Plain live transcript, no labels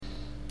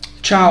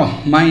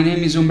Ciao, my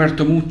name is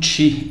Umberto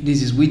Mucci.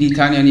 This is With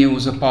Italian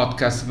News, a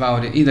podcast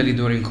about Italy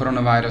during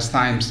coronavirus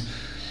times.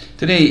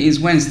 Today is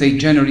Wednesday,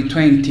 January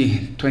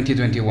 20,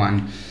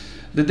 2021.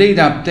 The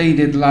data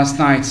updated last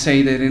night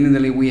say that in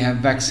Italy we have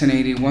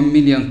vaccinated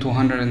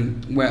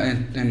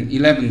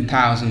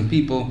 1,211,000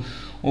 people,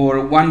 or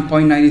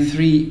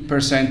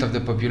 1.93% of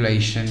the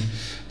population.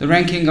 The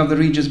ranking of the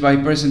regions by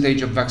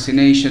percentage of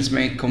vaccinations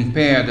made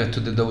compared to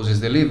the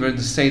doses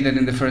delivered say that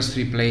in the first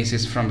three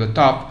places from the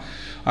top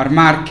are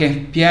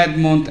Marche,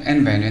 Piedmont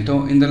and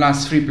Veneto. In the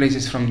last three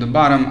places from the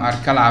bottom are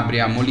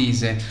Calabria,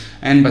 Molise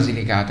and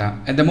Basilicata.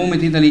 At the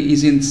moment, Italy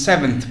is in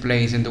 7th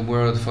place in the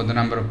world for the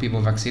number of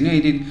people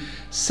vaccinated,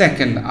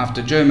 second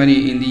after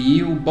Germany in the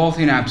EU, both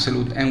in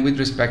absolute and with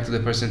respect to the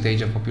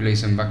percentage of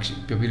population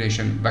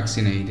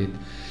vaccinated.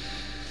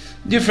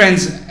 Dear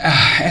friends,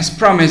 as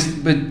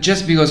promised, but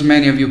just because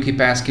many of you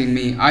keep asking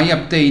me, I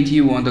update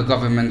you on the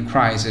government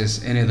crisis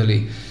in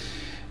Italy.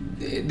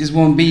 This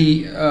won't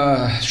be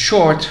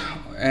short,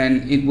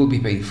 and it will be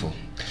painful.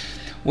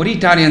 What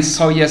Italians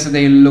saw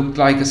yesterday looked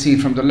like a scene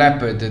from The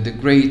Leopard, the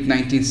great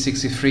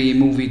 1963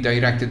 movie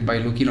directed by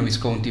Luchino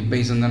Visconti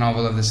based on the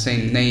novel of the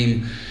same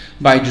name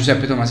by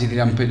Giuseppe Tomasi di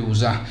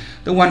Lampedusa,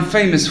 the one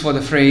famous for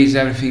the phrase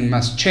 "everything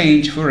must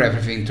change for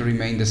everything to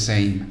remain the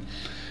same."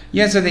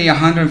 Yesterday,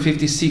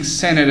 156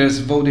 senators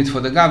voted for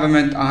the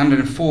government,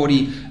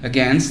 140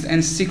 against,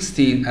 and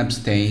 16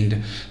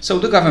 abstained. So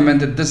the government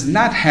that does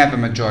not have a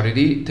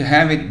majority. To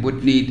have it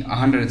would need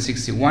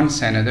 161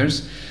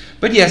 senators,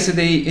 but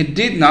yesterday it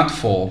did not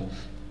fall.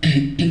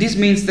 This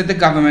means that the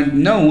government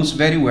knows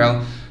very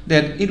well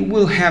that it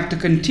will have to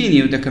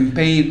continue the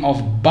campaign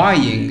of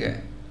buying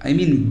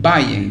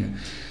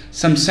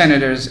some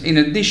senators in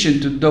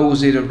addition to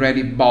those it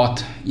already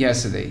bought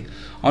yesterday.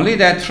 Only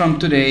that from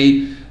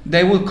today,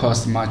 they will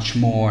cost much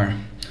more.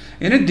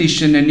 In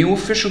addition, a new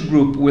official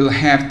group will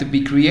have to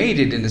be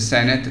created in the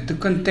Senate to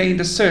contain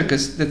the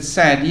circus that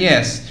said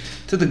yes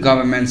to the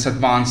government's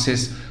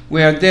advances,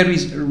 where there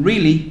is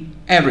really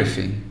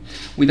everything.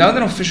 Without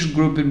an official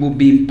group, it will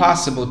be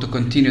impossible to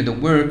continue the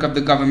work of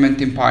the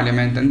government in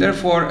parliament, and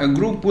therefore a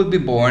group will be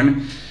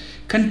born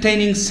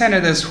containing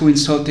senators who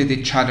insulted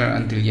each other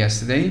until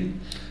yesterday,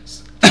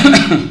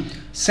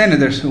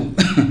 senators who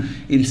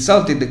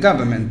insulted the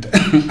government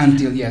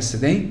until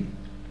yesterday,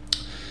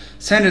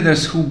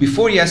 senators who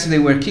before yesterday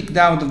were kicked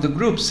out of the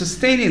group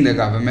sustaining the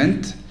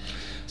government,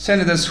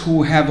 senators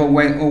who have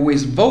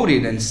always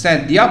voted and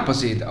said the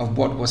opposite of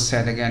what was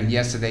said again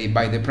yesterday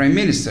by the Prime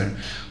Minister,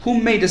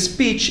 who made a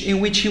speech in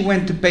which he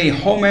went to pay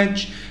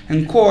homage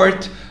and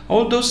court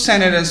all those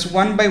senators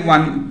one by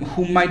one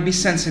who might be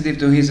sensitive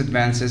to his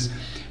advances,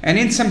 and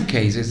in some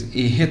cases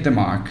he hit the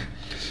mark.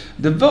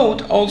 The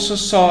vote also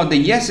saw the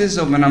yeses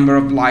of a number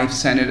of life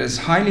senators,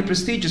 highly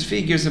prestigious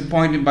figures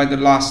appointed by the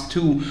last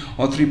 2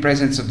 or 3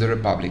 presidents of the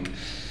Republic.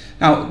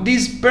 Now,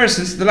 these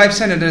persons, the life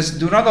senators,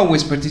 do not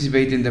always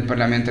participate in the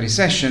parliamentary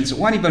sessions.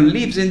 One even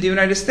lives in the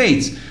United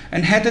States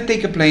and had to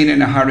take a plane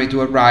in a hurry to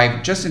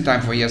arrive just in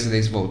time for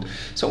yesterday's vote.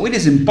 So it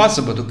is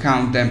impossible to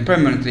count them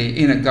permanently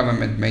in a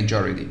government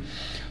majority.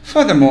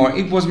 Furthermore,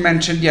 it was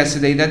mentioned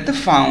yesterday that the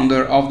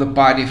founder of the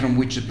party from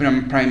which the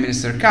Prime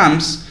Minister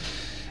comes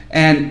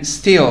and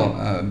still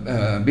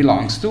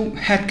belongs to,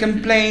 had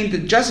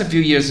complained just a few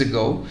years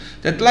ago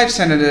that life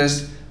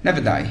senators never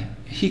die.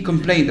 He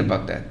complained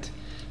about that.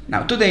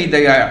 Now today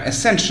they are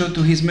essential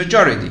to his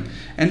majority,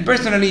 and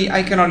personally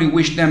I can only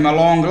wish them a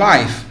long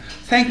life,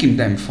 thanking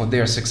them for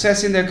their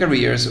success in their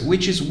careers,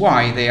 which is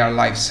why they are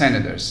life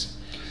senators.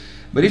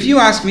 But if you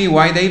ask me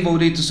why they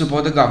voted to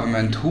support the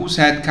government whose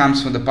head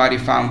comes from the party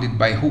founded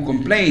by who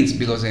complains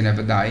because they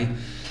never die,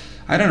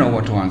 I don't know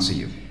what to answer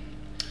you.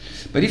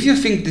 But if you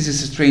think this is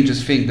the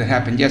strangest thing that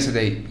happened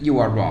yesterday, you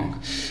are wrong.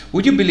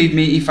 Would you believe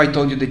me if I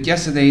told you that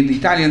yesterday the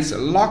Italians,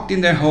 locked in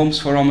their homes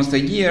for almost a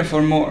year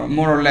for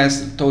more or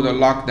less total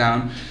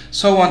lockdown,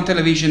 saw on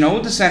television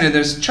all the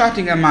senators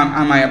chatting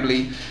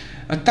amiably,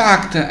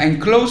 attacked and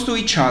close to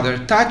each other,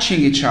 touching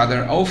each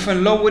other,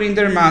 often lowering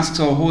their masks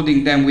or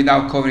holding them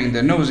without covering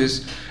their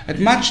noses, at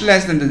much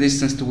less than the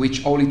distance to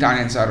which all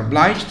Italians are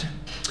obliged?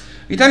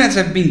 Italians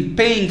have been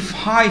paying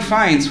high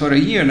fines for a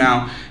year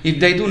now if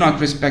they do not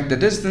respect the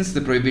distance, the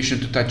prohibition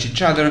to touch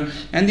each other,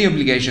 and the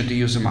obligation to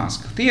use a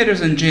mask.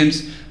 Theaters and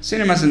gyms,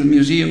 cinemas and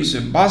museums,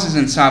 buses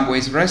and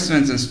subways,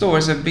 restaurants and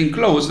stores have been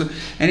closed,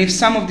 and if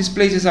some of these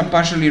places are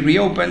partially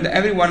reopened,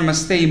 everyone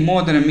must stay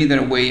more than a meter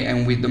away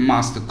and with the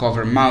mask to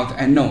cover mouth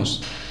and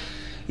nose.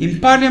 In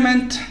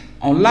Parliament,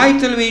 on live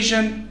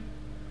television,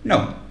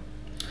 no.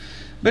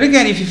 But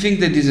again, if you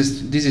think that this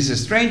is the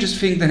strangest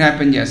thing that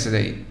happened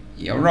yesterday,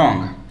 you're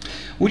wrong.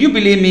 Would you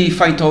believe me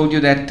if I told you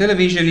that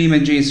television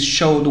images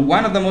showed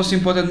one of the most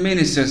important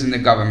ministers in the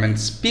government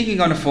speaking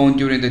on the phone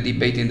during the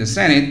debate in the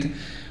Senate,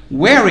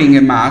 wearing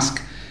a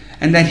mask,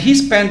 and that he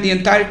spent the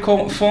entire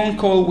phone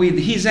call with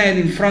his hand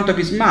in front of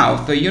his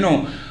mouth,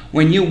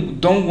 when you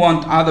don't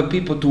want other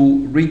people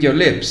to read your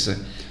lips.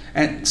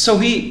 And so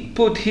he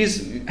put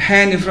his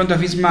hand in front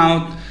of his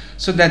mouth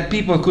so that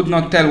people could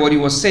not tell what he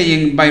was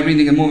saying by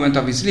reading a movement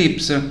of his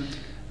lips.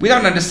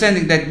 without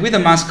understanding that with a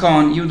mask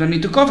on, you don't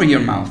need to cover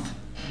your mouth.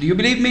 Do you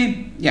believe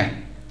me? Yeah,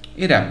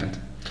 it happened.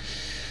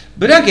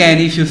 But again,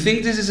 if you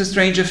think this is a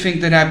stranger thing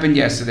that happened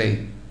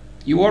yesterday,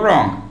 you are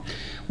wrong.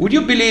 Would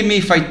you believe me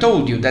if I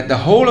told you that the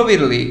whole of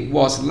Italy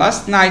was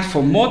last night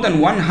for more than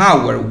 1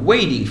 hour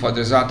waiting for the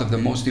result of the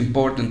most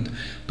important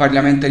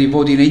parliamentary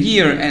vote in a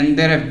year, and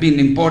there have been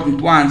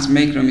important ones,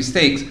 make no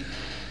mistakes,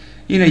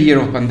 in a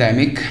year of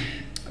pandemic,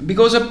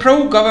 because a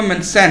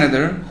pro-government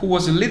senator who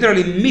was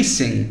literally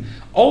missing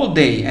all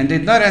day and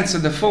did not answer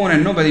the phone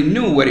and nobody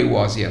knew where he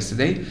was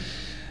yesterday,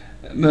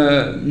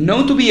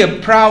 known to be a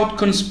proud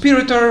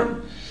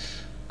conspirator,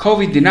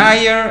 COVID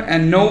denier,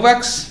 and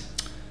Novax,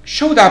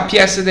 showed up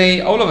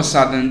yesterday all of a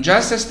sudden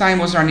just as time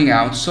was running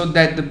out, so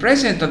that the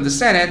President of the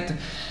Senate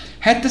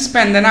had to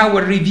spend an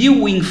hour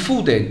reviewing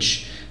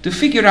footage to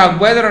figure out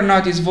whether or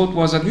not his vote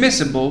was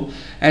admissible,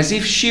 as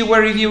if she were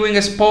reviewing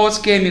a sports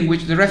game in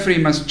which the referee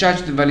must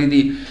judge the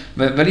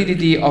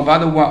validity of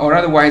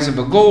otherwise of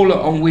a goal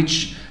on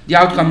which the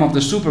outcome of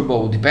the Super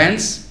Bowl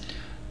depends.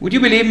 Would you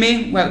believe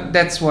me? Well,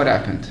 that's what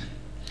happened.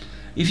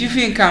 If you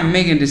think I'm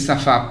making this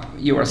stuff up,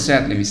 you are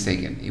sadly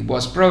mistaken. It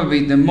was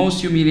probably the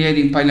most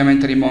humiliating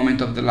parliamentary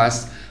moment of the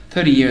last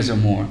 30 years or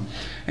more.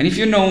 And if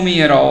you know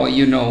me at all,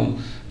 you know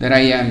that I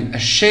am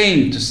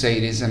ashamed to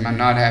say this and I'm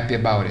not happy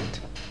about it.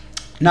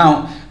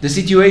 Now, the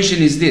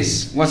situation is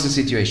this. What's the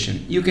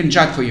situation? You can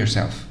judge for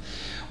yourself.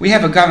 We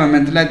have a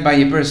government led by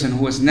a person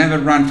who has never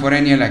run for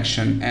any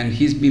election, and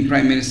he's been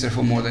Prime Minister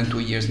for more than 2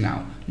 years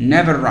now.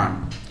 Never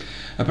run.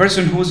 A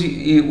person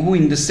who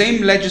in the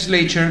same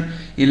legislature,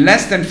 in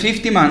less than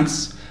 50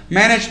 months,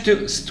 managed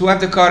to have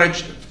the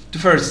courage to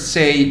first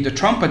say the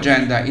Trump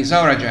agenda is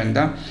our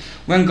agenda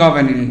when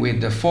governing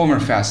with the former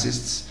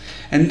fascists,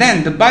 and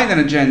then the Biden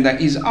agenda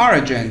is our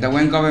agenda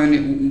when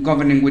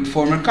governing with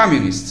former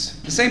communists.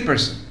 The same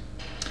person.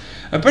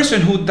 A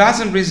person who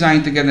doesn't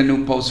resign to get a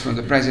new post from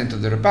the President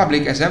of the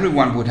Republic, as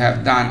everyone would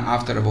have done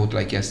after a vote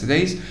like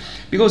yesterday's,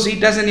 because he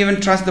doesn't even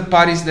trust the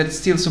parties that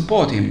still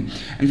support him,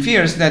 and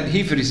fears that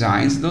if he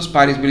resigns, those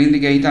parties will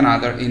indicate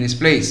another in his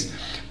place.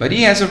 But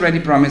he has already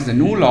promised a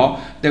new law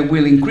that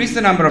will increase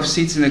the number of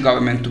seats in the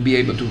government to be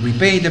able to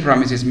repay the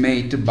promises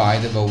made to buy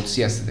the votes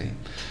yesterday.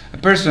 A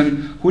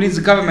person who leads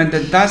a government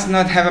that does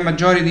not have a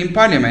majority in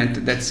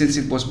parliament, that since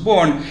it was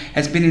born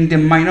has been in the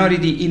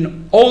minority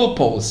in all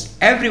polls,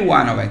 every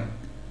one of it,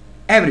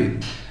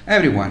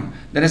 everyone,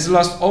 that has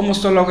lost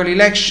almost all local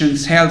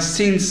elections held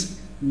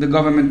since the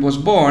government was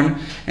born,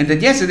 and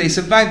that yesterday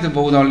survived the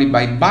vote only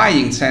by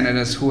buying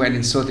senators who had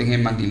insulted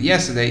him until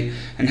yesterday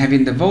and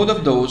having the vote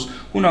of those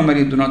who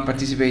normally do not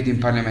participate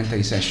in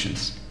parliamentary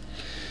sessions.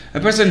 A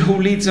person who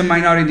leads a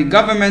minority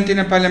government in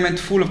a parliament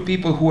full of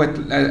people who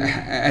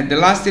at the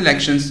last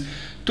elections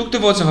took the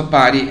votes of a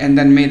party and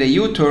then made a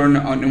U-turn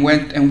and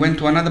went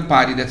to another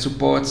party that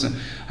supports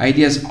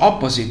ideas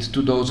opposite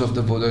to those of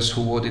the voters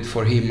who voted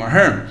for him or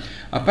her.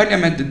 A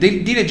parliament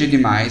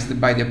delegitimized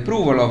by the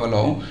approval of a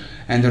law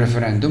and the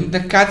referendum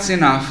that cuts in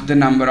half the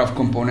number of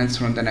components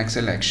from the next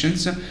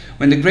elections,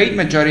 when the great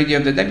majority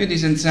of the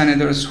deputies and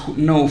senators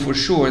know for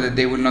sure that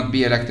they will not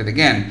be elected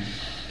again.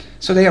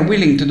 So they are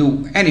willing to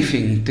do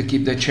anything to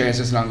keep their chairs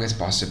as long as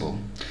possible.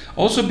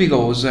 Also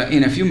because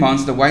in a few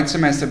months the white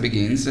semester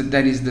begins,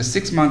 that is the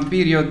 6-month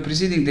period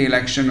preceding the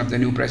election of the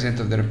new President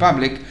of the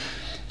Republic,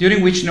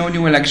 during which no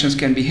new elections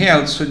can be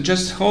held, so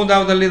just hold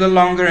out a little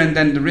longer and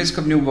then the risk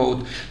of new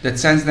vote that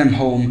sends them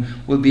home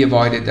will be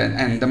avoided,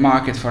 and the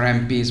market for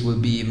MPs will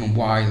be even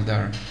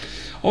wilder.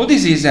 All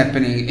this is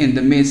happening in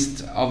the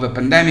midst of a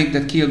pandemic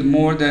that killed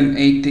more than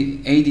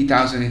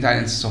 80,000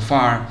 Italians so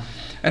far,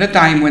 at a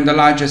time when the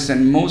largest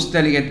and most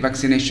delicate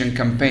vaccination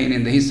campaign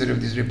in the history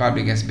of this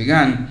republic has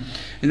begun,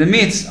 in the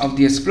midst of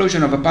the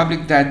explosion of a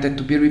public debt that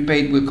to be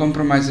repaid will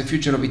compromise the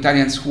future of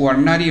Italians who are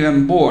not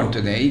even born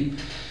today,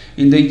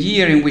 in the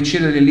year in which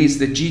Italy leads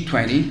the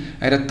G20,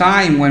 at a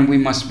time when we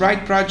must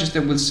write projects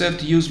that will serve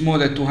to use more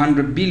than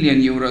 200 billion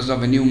euros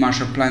of a new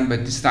Marshall Plan,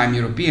 but this time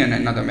European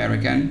and not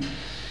American,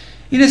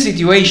 in a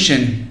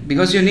situation,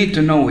 because you need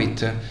to know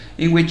it,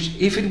 in which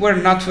if it were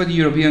not for the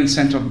European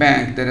Central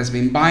Bank that has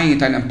been buying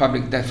Italian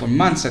public debt for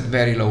months at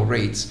very low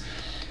rates,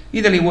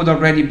 Italy would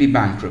already be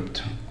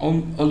bankrupt,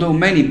 although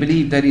many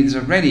believe that it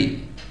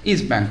already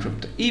is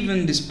bankrupt,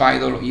 even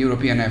despite all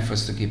European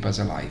efforts to keep us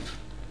alive.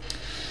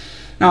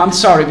 Now, I'm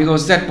sorry,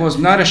 because that was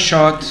not a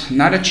short,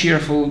 not a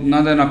cheerful,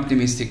 not an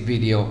optimistic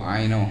video.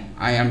 I know,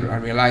 I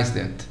realize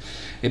that.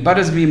 It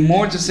bothers me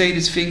more to say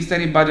these things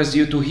than it bothers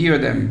you to hear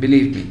them,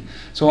 believe me.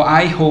 So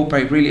I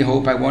really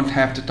hope I won't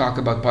have to talk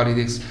about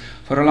politics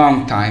for a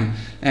long time.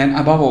 And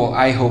above all,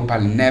 I hope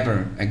I'll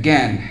never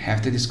again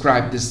have to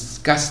describe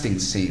disgusting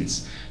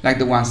scenes like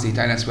the ones the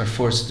Italians were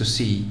forced to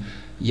see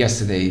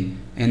yesterday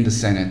in the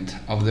Senate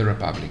of the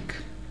Republic.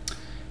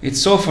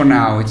 It's all for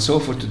now, it's all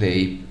for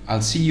today.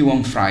 I'll see you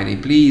on Friday.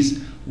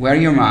 Please wear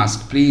your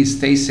mask, please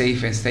stay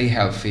safe and stay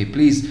healthy.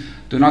 Please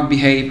do not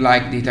behave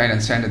like the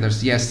Italian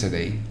senators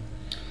yesterday.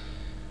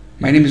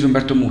 My name is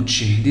Umberto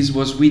Mucci. This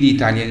was We the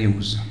Italian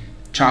News.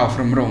 Ciao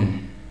from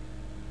Rome.